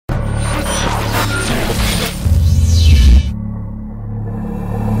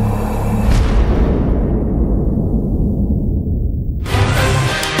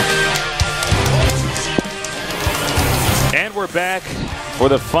back for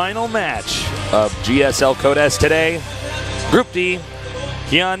the final match of GSL Code S today. Group D,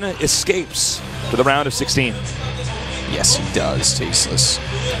 HyuN escapes to the round of 16. Yes, he does. Tasteless.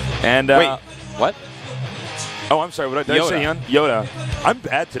 And wait, what? Oh, I'm sorry. What did I say, HyuN? Yoda. I'm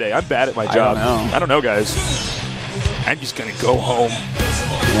bad today. I'm bad at my job. I don't know, guys. I'm just gonna go home,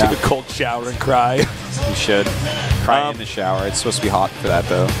 take a cold shower, and cry. You should cry in the shower. It's supposed to be hot for that,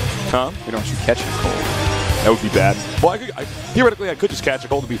 though. Huh? We don't want you catching a cold. That would be bad. Well, theoretically, I could just catch a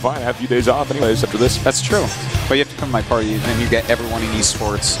cold and be fine. I have a few days off anyways after this. That's true. But you have to come to my party, and then you get everyone in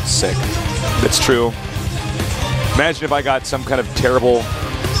esports sick. That's true. Imagine if I got some kind of terrible,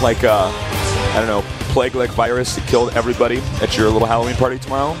 like, I don't know, plague-like virus that killed everybody at your little Halloween party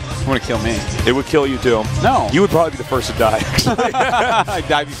tomorrow. It would kill me. It would kill you, too. No. You would probably be the first to die, actually. I'd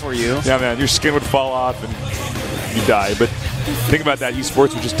die before you. Yeah, man. Your skin would fall off and you die. But think about that.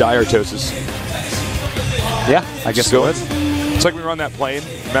 Esports would just die our-tosis. Yeah, I guess it would. It's like we were on that plane,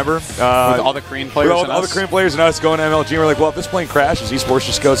 remember? With all the Korean players and all the Korean players and us going to MLG. We're like, well, if this plane crashes, esports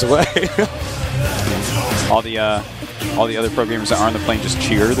just goes away. all the other pro gamers that aren't on the plane just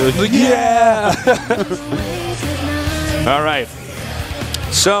cheer. They're like, yeah! All right.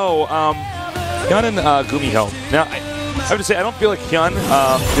 So, HyuN and GuMiho. Now, I have to say, I don't feel like HyuN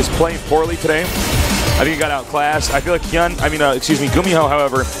is playing poorly today. I think he got outclassed. I feel like GuMiho,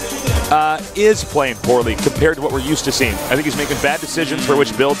 however, is playing poorly compared to what we're used to seeing. I think he's making bad decisions for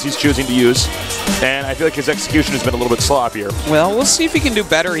which builds he's choosing to use, and I feel like his execution has been a little bit sloppier. Well, we'll see if he can do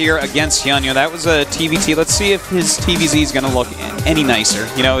better here against HyuN. You know, that was a TVT. Let's see if his TVZ is going to look any nicer.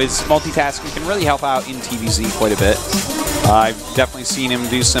 You know, his multitasking can really help out in TVZ quite a bit. I've definitely seen him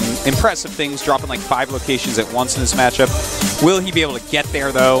do some impressive things, dropping like 5 locations at once in this matchup. Will he be able to get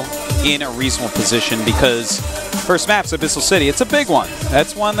there, though, in a reasonable position? Because first map's Abyssal City. It's a big one.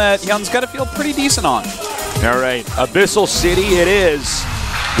 That's one that HyuN's got to feel pretty decent on. All right, Abyssal City it is.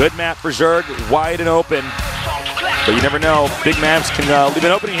 Good map for Zerg, wide and open. But you never know. Big maps can leave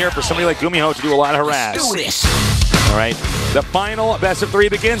an opening here for somebody like GuMiho to do a lot of harass. Let's do this. All right, the final best of 3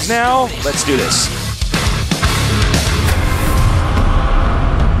 begins now. Let's do this.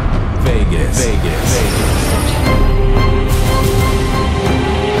 Vegas.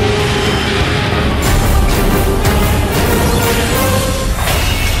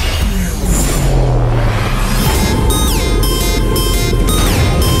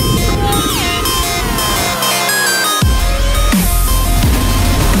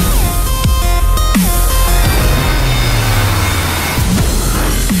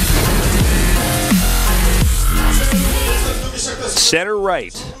 Center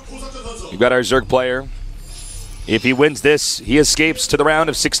right. We've got our Zerg player. If he wins this, he escapes to the round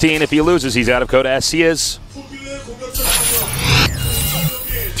of 16. If he loses, he's out of Code S. He is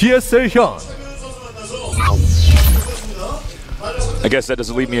GSL HyuN. I guess that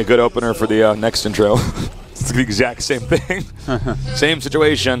doesn't leave me a good opener for the next intro. It's the exact same thing. Same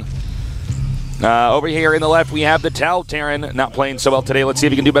situation. Over here in the left, we have the Tal Terran. Not playing so well today. Let's see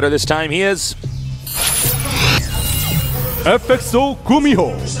if he can do better this time. He is FXO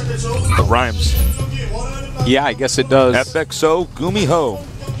GuMiho. It rhymes. Yeah, I guess it does. FXO GuMiho.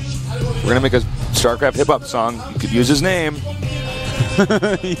 We're going to make a StarCraft hip-hop song. You could use his name.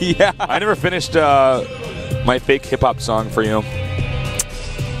 Yeah. I never finished my fake hip-hop song for you.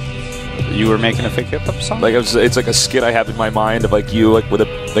 You were making a fake hip-hop song? Like it's like a skit I have in my mind of like you like with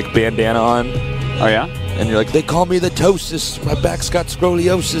a bandana on. Oh, yeah? And you're like, they call me the Tosis. My back's got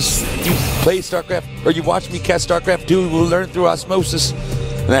scoliosis. You play StarCraft, or you watch me cast StarCraft 2, we'll learn through osmosis.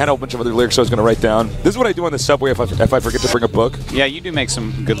 And I had a whole bunch of other lyrics I was going to write down. This is what I do on the subway if I forget to bring a book. Yeah, you do make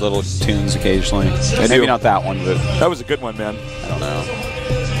some good little tunes occasionally. Maybe not that one, but that was a good one, man. I don't know.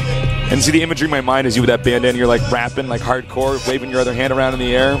 And see, the imagery in my mind is you with that bandana, you're like rapping, like hardcore, waving your other hand around in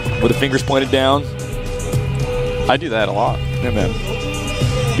the air with the fingers pointed down. I do that a lot. Yeah, man.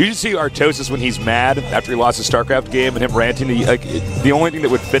 You should see Artosis when he's mad after he lost a StarCraft game and him ranting. The only thing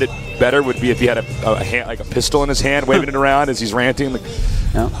that would fit it better would be if he had a pistol in his hand, waving it around as he's ranting. Like,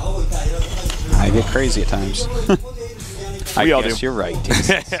 yeah. I get crazy at times. I guess you're right.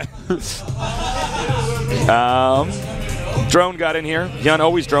 Drone got in here. HyuN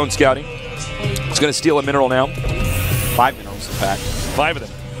always drone scouting. He's going to steal a mineral now. 5 minerals, in fact. 5 of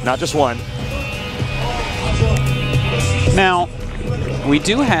them, not just 1. Now, we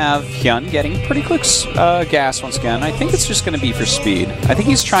do have HyuN getting pretty quick gas once again. I think it's just going to be for speed. I think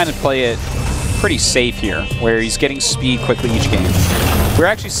he's trying to play it pretty safe here, where he's getting speed quickly each game. We're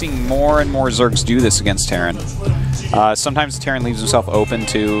actually seeing more and more Zergs do this against Terran. Sometimes Terran leaves himself open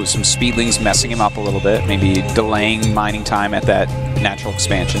to some speedlings messing him up a little bit, maybe delaying mining time at that natural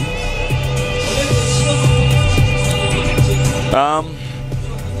expansion.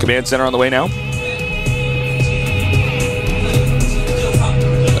 Command center on the way now.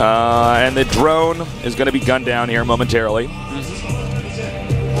 And the drone is going to be gunned down here momentarily.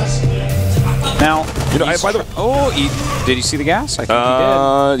 Now, by the way, did you see the gas? I think he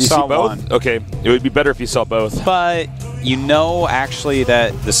did. You Saw see both? one. Okay, it would be better if you saw both. But you know, actually,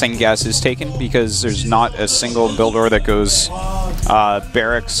 that the second gas is taken because there's not a single build order that goes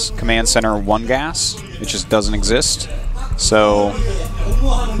barracks, command center, 1 gas. It just doesn't exist. So,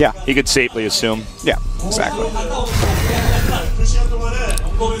 yeah. He could safely assume. Yeah, exactly.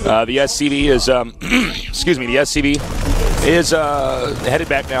 The SCV is, excuse me, the SCV is headed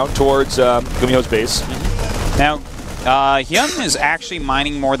back now towards GuMiho's base. Now, HyuN is actually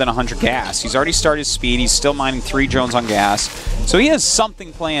mining more than 100 gas. He's already started speed. He's still mining 3 drones on gas. So he has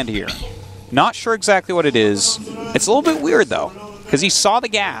something planned here. Not sure exactly what it is. It's a little bit weird, though, because he saw the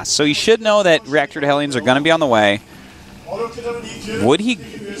gas. So he should know that reactor to Hellions are going to be on the way. Would he?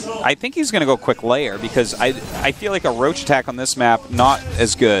 I think he's going to go quick layer because I feel like a roach attack on this map, not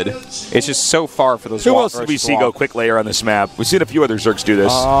as good. It's just so far for those. Who else did we see go quick layer on this map? We've seen a few other Zergs do this.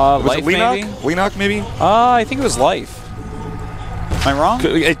 Was it Life, Leenock? maybe? Leenock, maybe? I think it was Life. Am I wrong?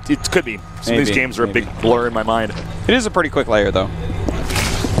 It could be. Some of these games are a big blur in my mind. It is a pretty quick layer, though.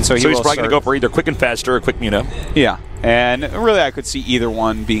 So he's probably going to go for either quick and faster or quick Muna. Yeah, and really I could see either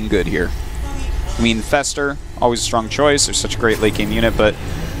one being good here. I mean, Fester, always a strong choice. There's such a great late game unit, but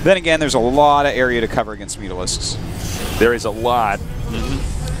then again, there's a lot of area to cover against Mutalisks. There is a lot.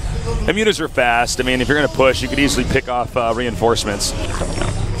 And Mutas are fast. I mean, if you're going to push, you could easily pick off reinforcements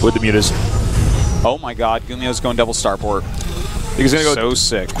with the Mutas. Oh my god, GuMiho's going double starport. He's going to go so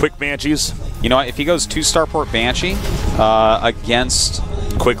sick. Quick Banshees. You know what? If he goes 2 starport Banshee against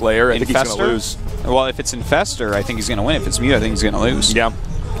quick layer, I think he's Infestor, going to lose. Well, if it's Infestor, I think he's going to win. If it's Muta, I think he's going to lose. Yeah.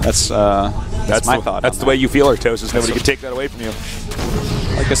 That's my thought. That's the way you feel, Artosis. Nobody can take that away from you.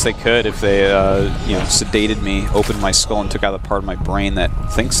 I guess they could if they, sedated me, opened my skull, and took out the part of my brain that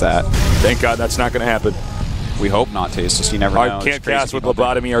thinks that. Thank God that's not going to happen. We hope not, Tasteless. You never know. I can't cast with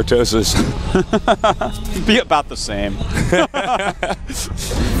lobotomy, Artosis. Be about the same.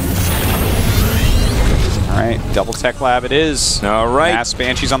 All right, double tech lab it is. All right. Mass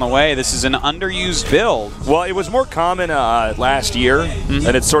Banshee's on the way. This is an underused build. Well, it was more common last year,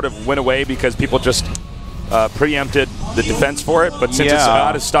 and it sort of went away because people just preempted the defense for it. But since it's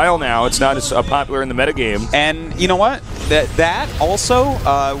out of style now, it's not as popular in the metagame. And you know what? That also,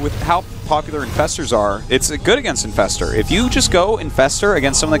 with how popular Infestors are, it's good against Infestor. If you just go Infestor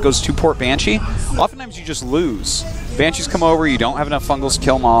against someone that goes 2-port Banshee, oftentimes you just lose. Banshees come over, you don't have enough Fungals to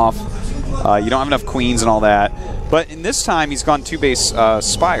kill them off. You don't have enough Queens and all that. But in this time, he's gone 2-base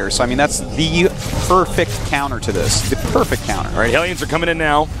Spire. So, I mean, that's the perfect counter to this. The perfect counter. All right, Hellions are coming in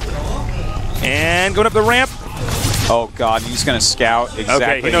now. And going up the ramp. Oh, God, he's going to scout exactly.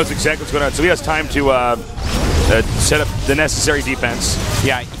 Okay, he knows exactly what's going on. So he has time to set up the necessary defense.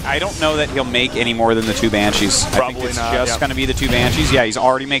 Yeah, I don't know that he'll make any more than the 2 Banshees. Probably I think it's not, just going to be the 2 Banshees. Yeah, he's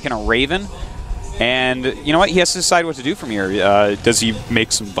already making a Raven. And you know what? He has to decide what to do from here. Does he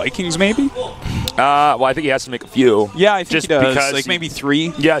make some Vikings, maybe? Well, I think he has to make a few. Yeah, I think just he does. Because like maybe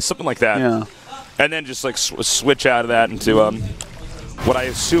 3? Yeah, something like that. Yeah. And then just like switch out of that into what I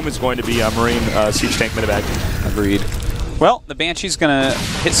assume is going to be a Marine Siege Tank Minivac. Agreed. Well, the Banshee's going to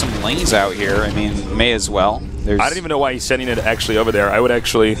hit some lanes out here. I mean, may as well. I don't even know why he's sending it actually over there. I would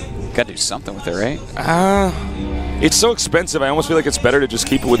actually... Got to do something with it, right? It's so expensive. I almost feel like it's better to just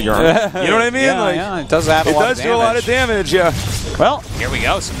keep it with your arm. You know what I mean? Yeah, it does add a lot of damage. It does do a lot of damage, yeah. Well, here we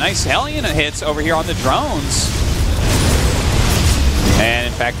go. Some nice HyuN hits over here on the drones. And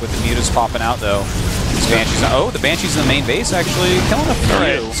in fact, with the Mutas popping out, though, these Banshees... Oh, the Banshees in the main base actually killing a few. All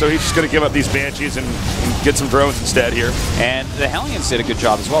right, so he's just going to give up these Banshees and get some drones instead here. And the Hellions did a good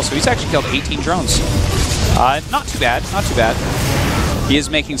job as well. So he's actually killed 18 drones. Not too bad. Not too bad. He is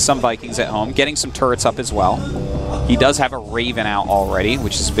making some Vikings at home, getting some turrets up as well. He does have a Raven out already,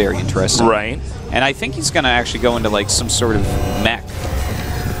 which is very interesting. Right. And I think he's going to actually go into like some sort of mech.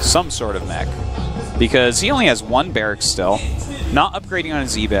 Some sort of mech. Because he only has 1 barracks still. Not upgrading on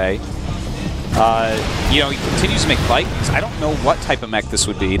his eBay. He continues to make Vikings. I don't know what type of mech this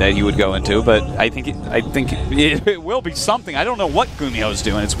would be that he would go into, but I think it will be something. I don't know what GuMiho is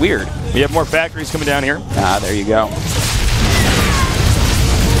doing. It's weird. We have more factories coming down here. There you go.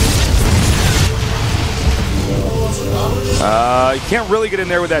 He can't really get in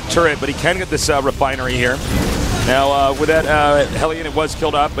there with that turret, but he can get this refinery here. Now, with that Hellion, it was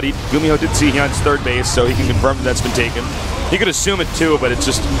killed off, but GuMiho did see HyuN's 3rd base, so he can confirm that that's been taken. He could assume it too, but it's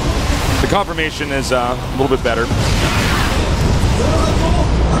just the confirmation is a little bit better.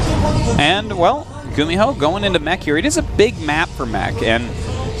 And, well, GuMiho going into mech here. It is a big map for mech, and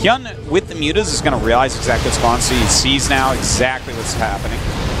HyuN with the mutas is going to realize exactly what's going on. So he sees now exactly what's happening.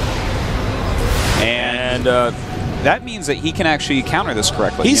 And that means that he can actually counter this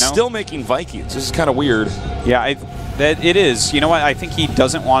correctly. He's still making Vikings. This is kind of weird. Yeah, that it is. You know what? I think he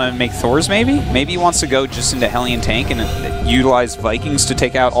doesn't want to make Thors, maybe? Maybe he wants to go just into Hellion tank and utilize Vikings to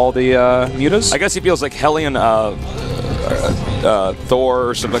take out all the mutas? I guess he feels like Hellion, Thor,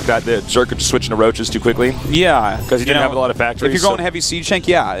 or something like that Zerg could just switch into Roaches too quickly. Yeah. Because he didn't have a lot of factories. If you're going heavy siege tank,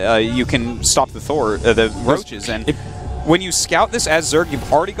 yeah, you can stop the Roaches. And when you scout this as Zerg,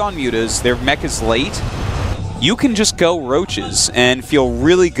 you've already gone mutas, their mech is late, you can just go Roaches and feel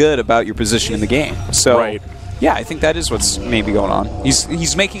really good about your position in the game. So, yeah, I think that is what's maybe going on.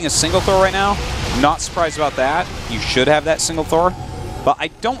 He's making a single Thor right now. Not surprised about that. You should have that single Thor. But I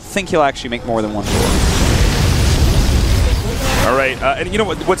don't think he'll actually make more than one Thor. All right, and you know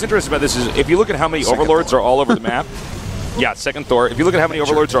what's interesting about this is if you look at how many Overlords are all over the map. Yeah, second Thor. If you look at how many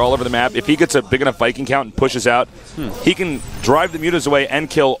Overlords are all over the map, if he gets a big enough Viking count and pushes out, he can drive the mutas away and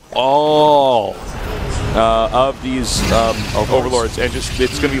kill all of these Overlords, and just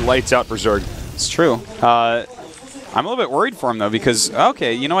it's going to be lights out for Zerg. It's true. I'm a little bit worried for him, though, because,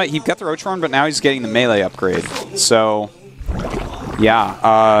 okay, you know what? He got the Roach Horn, but now he's getting the melee upgrade. So,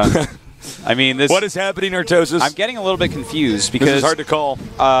 yeah. I mean, this... What is happening, Artosis? I'm getting a little bit confused, because... This is hard to call.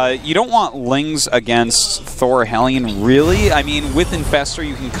 You don't want Lings against Thor Hellion, really. I mean, with Infestor,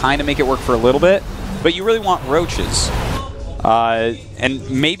 you can kind of make it work for a little bit, but you really want Roaches. And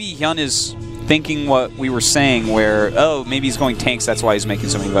maybe HyuN is thinking what we were saying, where, oh, maybe he's going tanks, that's why he's making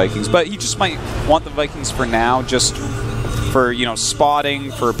so many Vikings. But he just might want the Vikings for now, just for, you know,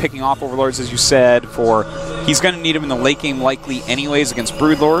 spotting, for picking off Overlords, as you said, for... He's going to need him in the late game likely anyways against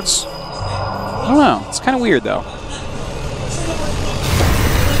Broodlords. I don't know. It's kind of weird, though.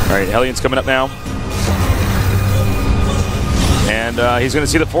 All right, Hellion's coming up now. And he's going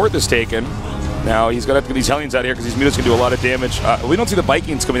to see the fourth is taken. Now, he's going to have to get these Hellions out here because these mutas can do a lot of damage. We don't see the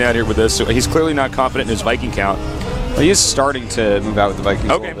Vikings coming out here with this, so he's clearly not confident in his Viking count. Well, he is starting to move out with the Vikings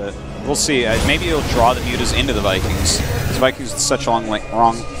a little bit. We'll see. Maybe he'll draw the mutas into the Vikings. Because Vikings with such long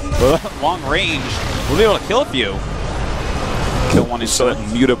range. We'll be able to kill a few. Kill one so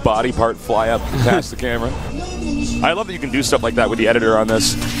that muta body part fly up past the camera. I love that you can do stuff like that with the editor on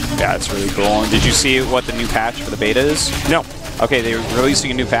this. Yeah, it's really cool. And did you see what the new patch for the beta is? No. Okay, they're releasing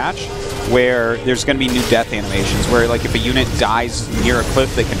a new patch where there's going to be new death animations, where like if a unit dies near a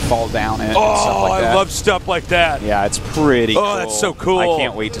cliff, they can fall down it and stuff like that. I love stuff like that. Yeah, it's pretty cool. Oh, that's so cool. I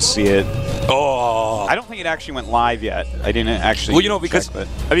can't wait to see it. Oh. I don't think it actually went live yet. I didn't actually Well, you know, because,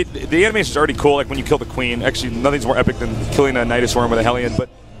 I mean, the animation's already cool, like when you kill the queen. Actually, nothing's more epic than killing a Nidus Worm with a Hellion, but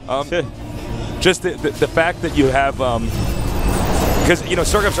just the fact that you have... because, you know,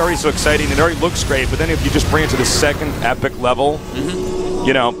 StarCraft's already so exciting, it already looks great, but then if you just bring it to the second epic level,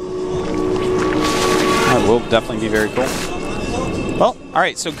 you know... That will definitely be very cool. Well, all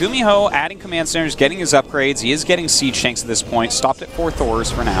right, so GuMiho adding command centers, getting his upgrades. He is getting siege tanks at this point. Stopped at 4 Thors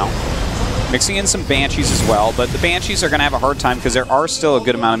for now. Mixing in some Banshees as well, but the Banshees are going to have a hard time because there are still a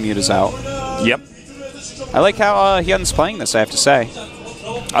good amount of mutas out. Yep. I like how HyuN's playing this, I have to say.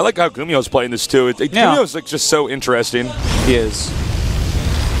 I like how GuMiho's playing this, too. GuMiho's like, just so interesting. He is.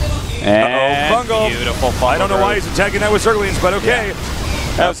 And Fungal. Beautiful Fungal. I don't know why he's attacking that with Zerglings, but okay.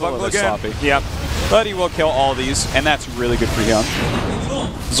 Yeah. That was Fungal again. Sloppy. Yep. But he will kill all these, and that's really good for HyuN.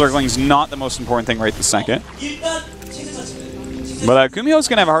 Zergling's not the most important thing right this second. But GuMiho's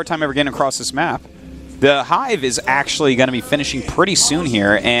going to have a hard time ever getting across this map. The Hive is actually going to be finishing pretty soon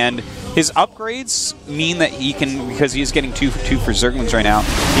here, and his upgrades mean that he can, because he is getting 2 for Zerglings right now,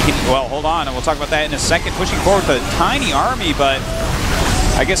 he can, well, hold on, and we'll talk about that in a second, pushing forward with a tiny army, but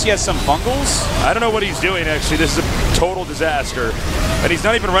I guess he has some Fungals? I don't know what he's doing, actually. This is a total disaster. And he's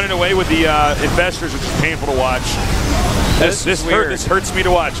not even running away with the Infestors, which is painful to watch. This hurts me to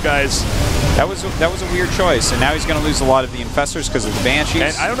watch, guys. That was a weird choice, and now he's going to lose a lot of the Infestors because of the Banshees.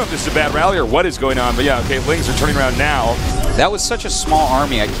 And I don't know if this is a bad rally or what is going on, but yeah, okay, Lings are turning around now. That was such a small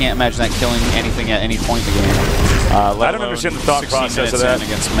army, I can't imagine that killing anything at any point in the game. I don't understand the thought process of that.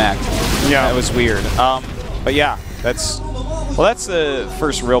 Against mech. Yeah. That was weird. But yeah, that's the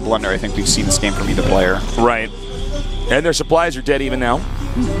first real blunder I think we've seen this game from either player. Right. And their supplies are dead even now.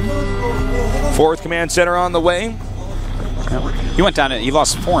 4th command center on the way. He went down, he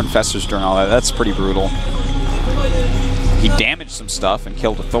lost 4 Infestors during all that. That's pretty brutal. He damaged some stuff and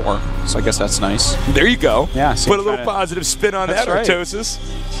killed a Thor, so I guess that's nice. There you go. Yeah. Put a little positive spin on that, Artosis.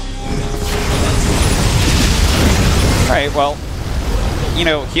 All right, well, you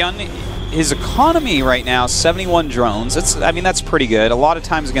know, HyuN his economy right now, 71 drones. I mean, that's pretty good. A lot of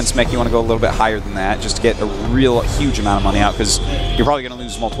times against mech, you want to go a little bit higher than that just to get a real huge amount of money out because you're probably going to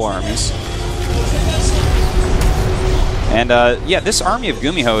lose multiple armies. And yeah, this army of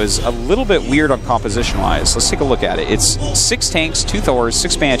GuMiho is a little bit weird on composition-wise. Let's take a look at it. It's 6 tanks, 2 Thors,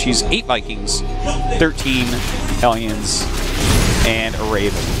 6 Banshees, 8 Vikings, 13 Hellions, and a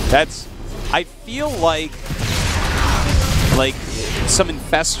Raven. That's, I feel like some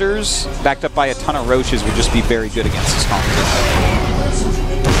Infestors backed up by a ton of Roaches would just be very good against this composition.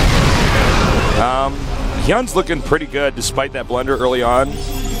 HyuN's looking pretty good despite that blunder early on.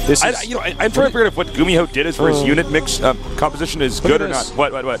 I'm trying to figure out if what GuMiho did as for his unit mix composition is good or not.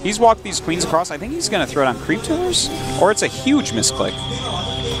 What? He's walked these queens across. I think he's going to throw down creep tumors, or it's a huge misclick.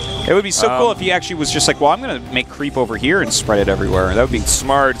 It would be so cool if he actually was just like, well, I'm going to make creep over here and spread it everywhere. That would be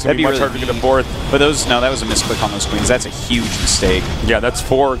smart. It's going to be much harder to get a fourth. But those, no, that was a misclick on those queens. That's a huge mistake. Yeah, that's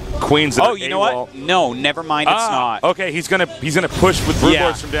 4 queens. Oh, you know what? No, never mind. It's not. Okay, he's gonna push with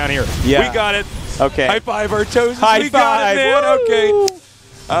Broodlords from down here. Yeah. We got it. Okay. High five our toes. High we five. got it, man. Woo!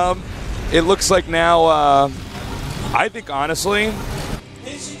 Okay. It looks like now. I think honestly.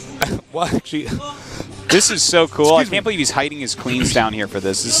 Well, actually. This is so cool. I can't believe he's hiding his queens down here for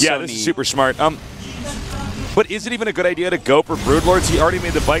this. This is so this neat. is super smart. But is it even a good idea to go for Broodlords? He already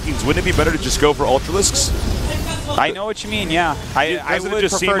made the Vikings. Wouldn't it be better to just go for Ultralisks? I know what you mean, yeah. I would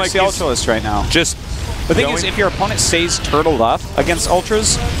just prefer like to see Ultralisk right now. Just the thing is, if your opponent stays turtled up against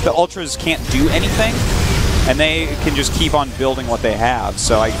Ultras, the Ultras can't do anything, and they can just keep on building what they have.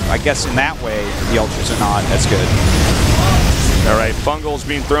 So I guess in that way, the Ultras are not as good. All right, Fungal's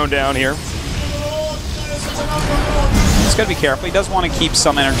being thrown down here. He's got to be careful. He does want to keep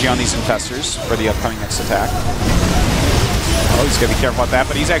some energy on these Infestors for the upcoming next attack. Oh, he's got to be careful about that,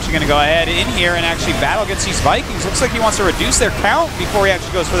 but he's actually going to go ahead in here and actually battle against these Vikings. Looks like he wants to reduce their count before he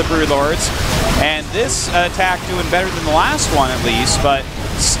actually goes for the Broodlords. And this attack doing better than the last one, at least, but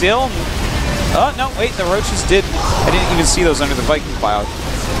still... Oh, no, wait, the Roaches did... I didn't even see those under the Viking cloud.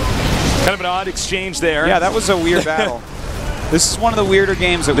 Kind of an odd exchange there. Yeah, that was a weird battle. This is one of the weirder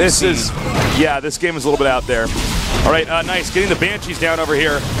games that we've seen. Yeah, this game is a little bit out there. All right, nice. Getting the Banshees down over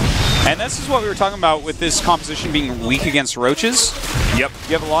here. And this is what we were talking about with this composition being weak against Roaches. Yep.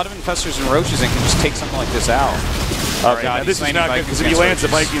 You have a lot of Infestors and Roaches and can just take something like this out. Oh, right, God, this is not good, because if he lands the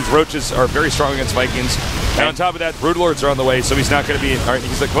Vikings, Roaches are very strong against Vikings. And on top of that, Broodlords are on the way, so he's not going to be... All right,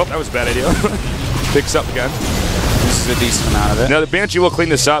 he's like, well, that was a bad idea. Picks up again. This is a decent amount of it. Now, the Banshee will clean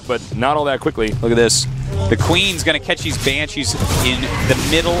this up, but not all that quickly. Look at this. The Queen's going to catch these Banshees in the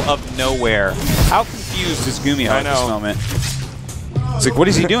middle of nowhere. How confused is GuMiho at this moment? It's like, what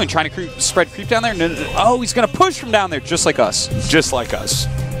is he doing? Trying to spread creep down there? No. Oh, he's going to push from down there, just like us. Just like us.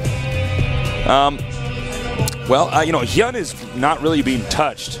 Well, you know, HyuN is not really being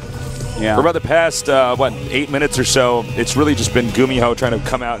touched. Yeah. For about the past, 8 minutes or so, it's really just been GuMiho trying to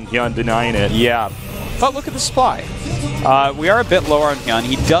come out and HyuN denying it. Yeah. But look at the supply. We are a bit lower on HyuN.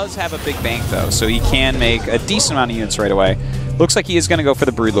 He does have a big bank, though, so he can make a decent amount of units right away. Looks like he is going to go for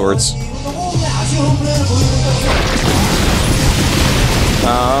the Broodlords.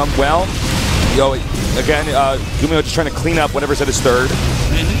 Well, again, GuMiho just trying to clean up whatever's at his third.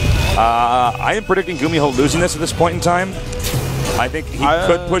 I am predicting GuMiho losing this at this point in time. I think he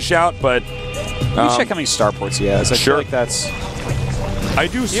could push out, but... Let me check how many starports he has. I feel like that's... I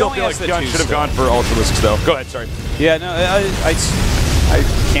do still feel like HyuN should have gone for Ultralisks, though. Go ahead, sorry. Yeah, no, I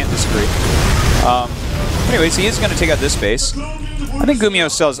can't disagree. Anyways, he is going to take out this base. I think GuMiho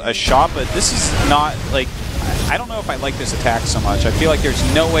still has a shot, but this is not, like... I don't know if I like this attack so much. I feel like there's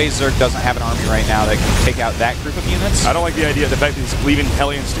no way Zerg doesn't have an army right now that can take out that group of units. I don't like the idea, the fact that he's leaving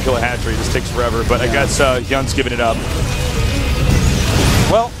Hellions to kill a hatchery. This takes forever, but I guess HyuN's giving it up.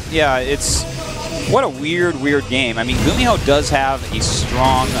 Well, yeah, it's... What a weird, weird game. I mean, GuMiho does have a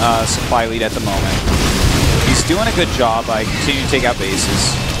strong supply lead at the moment. He's doing a good job by continuing to take out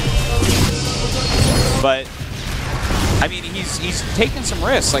bases. But... I mean, he's taking some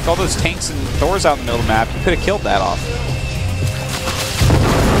risks. Like all those tanks and Thors out in the middle of the map, he could have killed that off.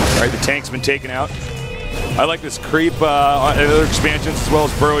 All right, the tank's been taken out. I like this creep on other expansions as well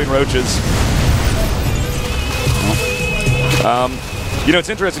as burrowing Roaches. You know, it's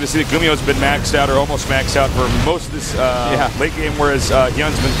interesting to see that GuMiho's been maxed out or almost maxed out for most of this late game, whereas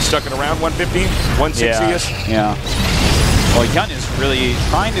HyuN's been stuck at around 150, 160-ish. Yeah. Well, HyuN is really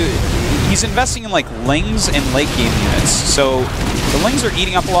trying to... He's investing in, like, Lings and late game units. So the Lings are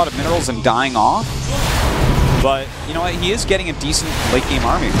eating up a lot of minerals and dying off. But, you know what? He is getting a decent late game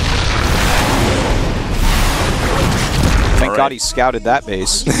army. Thank God he scouted that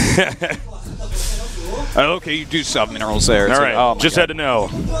base. Okay, you do sub minerals there. All right, oh just had to know.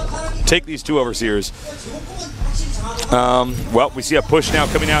 Take these 2 overseers. Well, we see a push now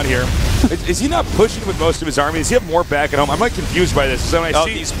coming out here. Is he not pushing with most of his army? Does he have more back at home? I'm like confused by this. So when I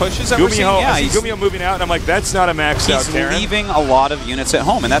see these pushes that we're seeing, I see GuMiho moving out, and I'm like, that's not a maxed out Terran. He's leaving a lot of units at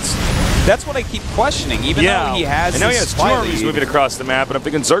home, and that's what I keep questioning. Even though he has, and now he has 2 armies moving across the map, and I'm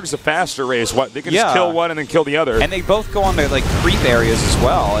thinking Zerg's a faster race. What they can just kill one and then kill the other. And they both go on to like creep areas as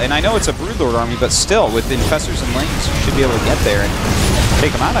well. And I know it's a Broodlord army, but still, with infestors and lanes, you should be able to get there and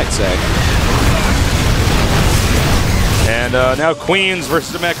take them out, I'd say. And now Queens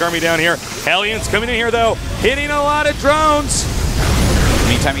versus the mech army down here. HyuN's coming in here, though, hitting a lot of drones.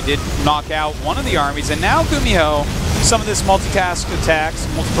 Meantime, he did knock out one of the armies, and now GuMiho, some of this multitask attacks,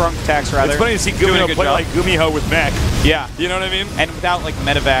 multi-pronged attacks, rather. It's funny to see GuMiho play like GuMiho with mech. Yeah. You know what I mean? And without, like,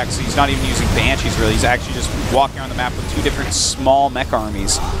 medevacs, he's not even using Banshees, really. He's actually just walking around the map with 2 different small mech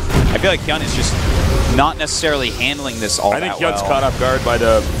armies. I feel like HyuN is just not necessarily handling this all that well. I think HyuN's caught off guard by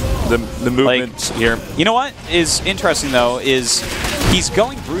the movement here. You know what is interesting, though, is he's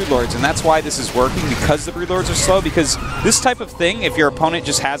going Broodlords, and that's why this is working, because the Broodlords are slow, because this type of thing, if your opponent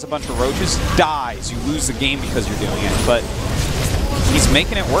just has a bunch of roaches, dies. You lose the game because you're doing it. But he's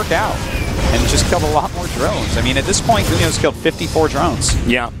making it work out, and just killed a lot more drones. I mean, at this point, GuMiho's killed 54 drones.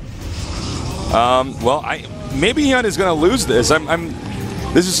 Yeah. Well, maybe HyuN is going to lose this.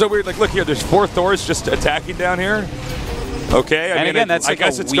 This is so weird. Like, look here, there's 4 Thors just attacking down here. Okay, I mean, again, that's like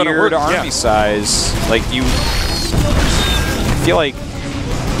a weird army size. Like, you feel like,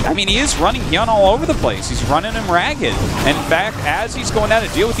 I mean, he is running HyuN all over the place. He's running him ragged. And in fact, as he's going down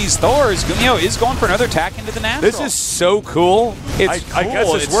to deal with these Thors, GuMiho is going for another attack into the natural. This is so cool. It's cool. I guess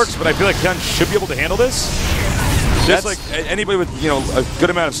this works, but I feel like HyuN should be able to handle this. Just like anybody with, you know, a good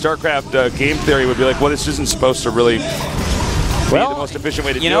amount of StarCraft game theory would be like, well, this isn't supposed to really be the most efficient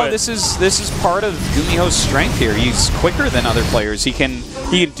way to do it. You know, this is part of GuMiho's strength here. He's quicker than other players. He can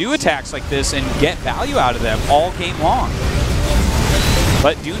do attacks like this and get value out of them all game long.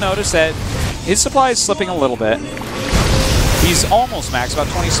 But do notice that his supply is slipping a little bit. He's almost maxed, about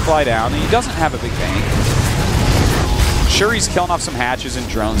 20 supply down, and he doesn't have a big bank. Sure, he's killing off some hatches and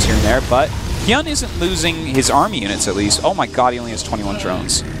drones here and there, but HyuN isn't losing his army units, at least. Oh my god, he only has 21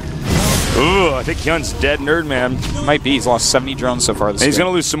 drones. Ooh, I think HyuN's dead, nerd man. Might be. He's lost 70 drones so far this game. He's going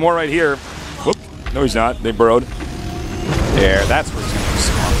to lose some more right here. Whoop. No, he's not. They burrowed. There, that's where he's going to lose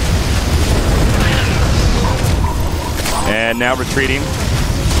some more. And now retreating.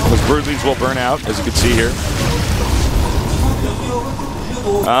 Those Broodlings will burn out, as you can see here.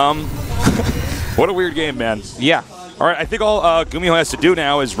 What a weird game, man. Yeah. All right, I think all GuMiho has to do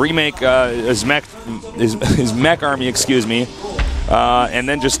now is remake his mech army, excuse me, and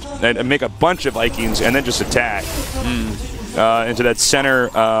then just make a bunch of Vikings and then just attack into that center,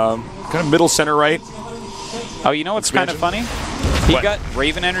 kind of middle center right. Oh, you know what's kind of funny? He got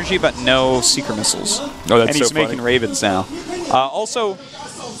Raven energy, but no Seeker missiles. Oh, that's and he's so funny. making Ravens now. Also,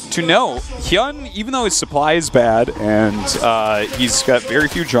 to know, HyuN, even though his supply is bad and he's got very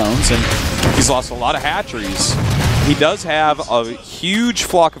few drones and he's lost a lot of hatcheries, he does have a huge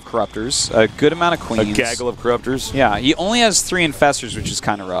flock of Corruptors, a good amount of Queens. A gaggle of Corruptors. Yeah, he only has 3 Infestors, which is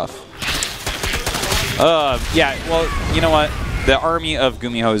kind of rough. Yeah, well, you know what? The army of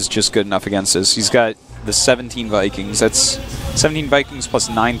GuMiho is just good enough against this. He's got the 17 Vikings. That's 17 Vikings plus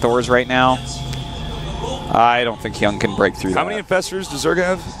 9 Thors right now. I don't think HyuN can break through that. How many Infestors does Zerg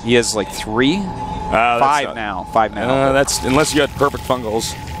have? He has like 3? 5 now. 5 now. That's unless you had perfect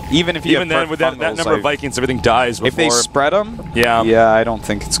fungals. Even if you Even then, with that number of Vikings, everything dies before. If they spread them, yeah, I don't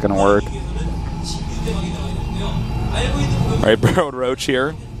think it's going to work. All right, Burrowed Roach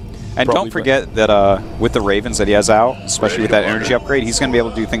here. And Probably don't forget that with the Ravens that he has out, especially with that energy upgrade, he's going to be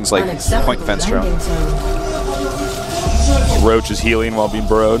able to do things like point defense drone. Roach is healing while being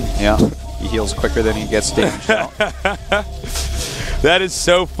burrowed. Yeah, he heals quicker than he gets damaged out. That is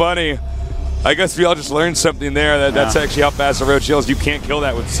so funny. I guess we all just learned something there. That's actually how fast a Roach heals. You can't kill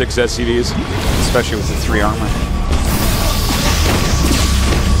that with 6 SCVs. Especially with the 3 armor.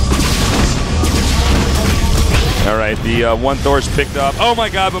 All right, the 1 Thor's picked up. Oh my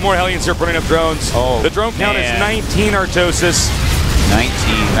god, but more Hellions are putting up drones. Oh, the drone count is 19 Artosis. 19.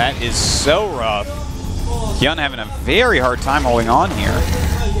 That is so rough. HyuN having a very hard time holding on here.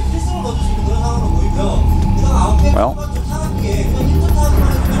 Well.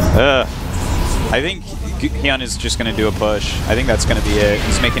 I think HyuN is just going to do a push. I think that's going to be it.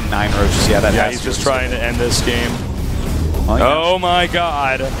 He's making 9 roaches. Yeah, he's just trying to end this game. Oh my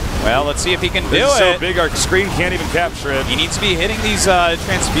god. Well, let's see if he can do it. It's so big, our screen can't even capture it. He needs to be hitting these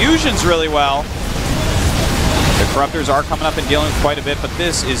transfusions really well. The Corruptors are coming up and dealing with quite a bit, but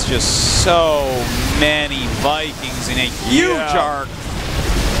this is just so many Vikings in a huge arc.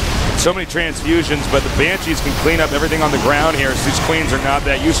 So many transfusions, but the Banshees can clean up everything on the ground here, so these Queens are not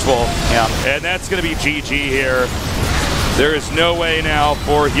that useful. Yeah. And that's going to be GG here. There is no way now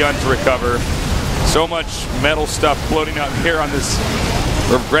for HyuN to recover. So much metal stuff floating out here on this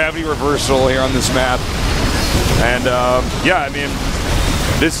gravity reversal here on this map. And yeah, I mean,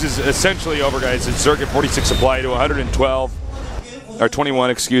 this is essentially over, guys. It's Circuit 46 supply to 112. Or 21,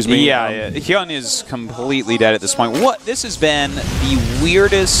 excuse me. Yeah, HyuN is completely dead at this point. This has been the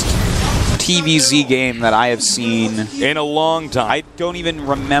weirdest TVZ game that I have seen in a long time. I don't even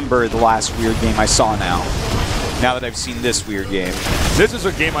remember the last weird game I saw now that I've seen this weird game. This is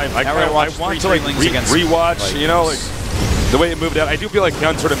a game I want to like rewatch, you know, like the way it moved out. I do feel like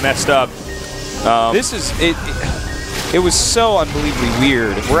HyuN sort of messed up. This is it was so unbelievably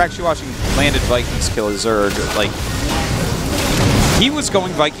weird. We're actually watching Landed Vikings kill a Zerg. Like, he was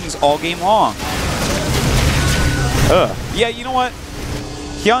going Vikings all game long. Yeah, you know what?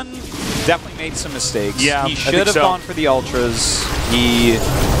 HyuN definitely made some mistakes. Yeah, he should have gone for the Ultras.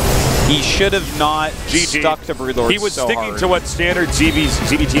 He should have not stuck to Broodlord. He was sticking to what standard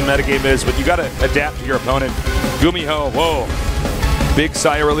ZBT metagame is, but you got to adapt to your opponent. GuMiho, whoa. Big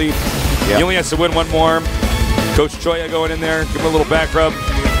sigh of relief. Yep. He only has to win one more. Coach Choya going in there, give him a little back rub.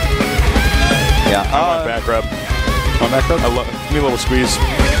 Yeah. I want back rub. Want back rub? Give me a little squeeze.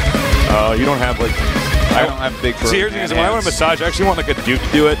 You don't have like... I don't have big... See, here's the thing, when I want a massage, I actually want like a dude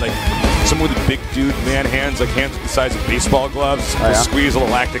to do it. Like someone with big dude man hands, like hands the size of baseball gloves. Squeeze a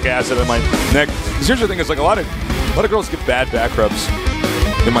little lactic acid on my neck. Because here's the thing, is like a lot of girls get bad back rubs,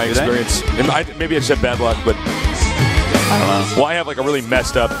 in my experience. Maybe I just have bad luck, but I don't know. Well, I have like a really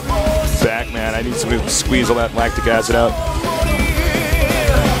messed up back, man. I need somebody to squeeze all that lactic acid out.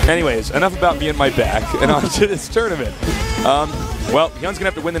 Anyways, enough about me and my back, and on to this tournament. Well, HyuN's going to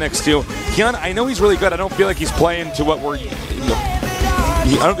have to win the next two. HyuN, I know he's really good. I don't feel like he's playing to what we're...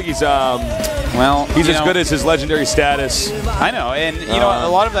 I don't think he's... well, he's as good as his legendary status. I know, and you know, a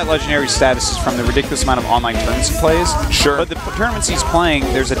lot of that legendary status is from the ridiculous amount of online tournaments he plays. Sure. But the tournaments he's playing,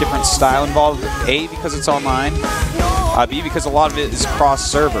 there's a different style involved. A, because it's online. B, because a lot of it is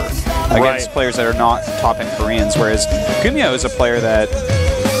cross-server against players that are not top-end Koreans, whereas GuMiho is a player that,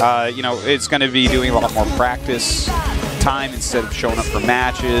 you know, it's going to be doing a lot more practice time instead of showing up for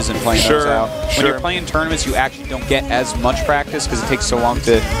matches and playing those out. When you're playing tournaments, you actually don't get as much practice because it takes so long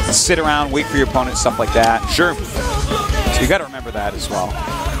to sit around, wait for your opponent, stuff like that. Sure. So you got to remember that as well.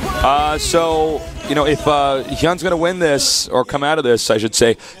 So, you know, if HyuN's going to win this, or come out of this, I should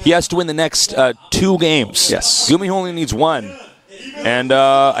say, he has to win the next 2 games. Yes. GuMiho only needs 1. And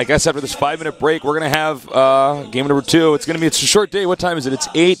I guess after this 5-minute break, we're going to have game number 2. It's a short day. What time is it? It's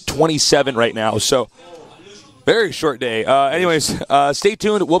 8:27 right now. So, very short day. Anyways, stay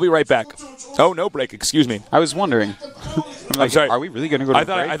tuned. We'll be right back. Oh, no break. Excuse me. I was wondering. I'm sorry. Are we really going to go to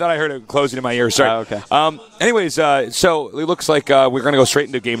break? I thought I heard it closing in my ear. Sorry. Okay. Anyways, so it looks like we're going to go straight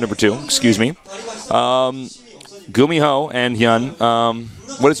into game number 2. Excuse me. GuMiho and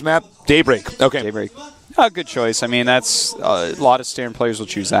HyuN. What is the map? Daybreak. Okay. Daybreak. Good choice. I mean, that's a lot of standard players will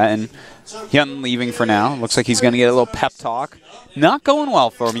choose that. And HyuN leaving for now. Looks like he's going to get a little pep talk. Not going well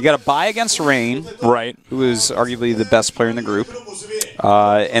for him. You got to bye against Rain, who is arguably the best player in the group.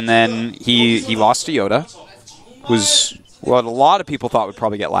 And then he lost to Yoda, who's what a lot of people thought would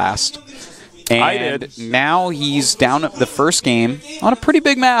probably get last. And I did. Now he's down at the first game on a pretty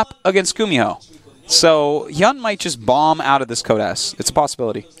big map against GuMiho. So HyuN might just bomb out of this Code S. It's a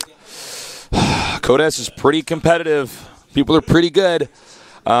possibility. Code S is pretty competitive. People are pretty good.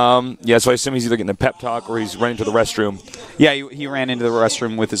 Yeah, so I assume he's either getting a pep talk or he's running to the restroom. Yeah, he ran into the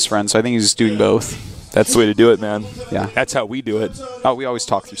restroom with his friend, so I think he's doing both. That's the way to do it, man. Yeah. That's how we do it. Oh, we always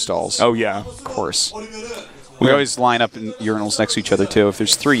talk through stalls. Oh, yeah. Of course. We always line up in urinals next to each other, too. If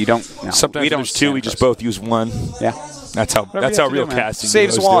there's 3, you don't... No, sometimes we don't there's 2, we just both use 1. Yeah. That's how real casting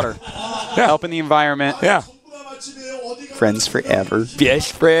saves water. Yeah. Helping the environment. Yeah. Friends forever.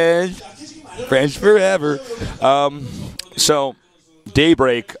 Best friends. Friends forever. So,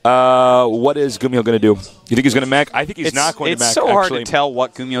 Daybreak, what is GuMiho going to do? You think he's going to mech? I think he's not going to mech, It's so hard to tell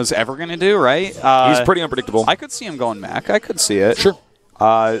what GuMiho's ever going to do, right? He's pretty unpredictable. I could see him going mech. I could see it. Sure.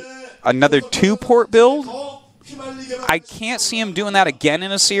 Another 2-port build? I can't see him doing that again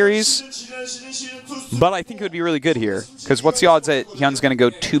in a series, but I think it would be really good here, because what's the odds that HyuN's going to go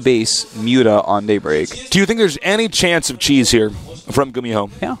 2-base Muta on Daybreak? Do you think there's any chance of cheese here from GuMiho?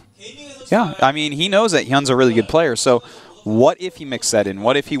 Yeah. Yeah, I mean, he knows that HyuN's a really good player, so what if he mixed that in?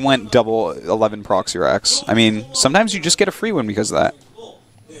 What if he went double 11 Proxy Racks? I mean, sometimes you just get a free win because of that.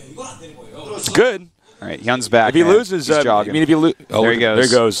 It's good. All right, Hyun's back. If he man. loses, He's I jogging. mean, if he loses, oh, there he goes. There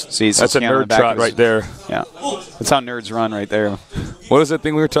he goes. See, that's a Hyun on the nerd back trot of his- right there. Yeah, that's how nerds run right there. What was that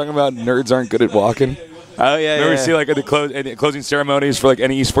thing we were talking about? Nerds aren't good at walking. Oh yeah. Remember, yeah. see like at the closing ceremonies for like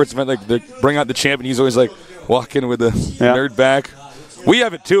any esports event, like they bring out the champ, and he's always like walking with the nerd back. We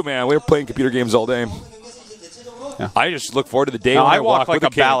have it too, man. We're playing computer games all day. Yeah. I just look forward to the day No, when I walk like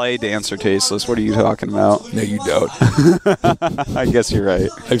with a ballet dancer, Tasteless. What are you talking about? No, you don't. I guess you're right.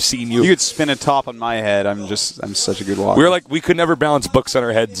 I've seen you. You could spin a top on my head. I'm such a good walker. We could never balance books on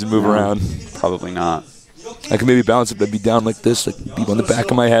our heads and move around. Probably not. I could maybe balance it, but I'd be down like this, like be on the back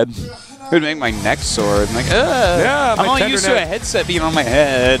of my head. It would make my neck sore. I'm like, yeah, I'm only used to a headset being on my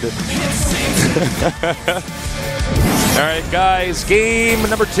head. All right, guys, game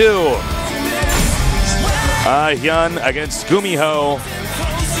number 2. HyuN against GuMiho.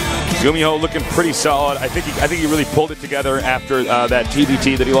 GuMiho looking pretty solid. I think he really pulled it together after that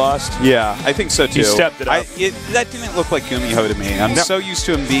TBT that he lost. Yeah, I think so too. He stepped it up. That didn't look like GuMiho to me. I'm so used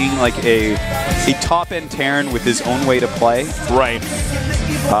to him being like a top-end Terran with his own way to play. Right.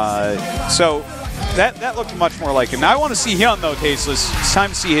 So that looked much more like him. Now I want to see HyuN though, Tasteless. It's time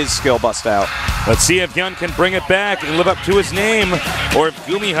to see his skill bust out. Let's see if HyuN can bring it back and live up to his name, or if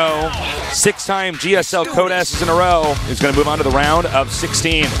GuMiho, 6-time GSL code S's in a row, is going to move on to the round of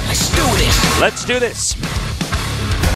 16. Let's do this.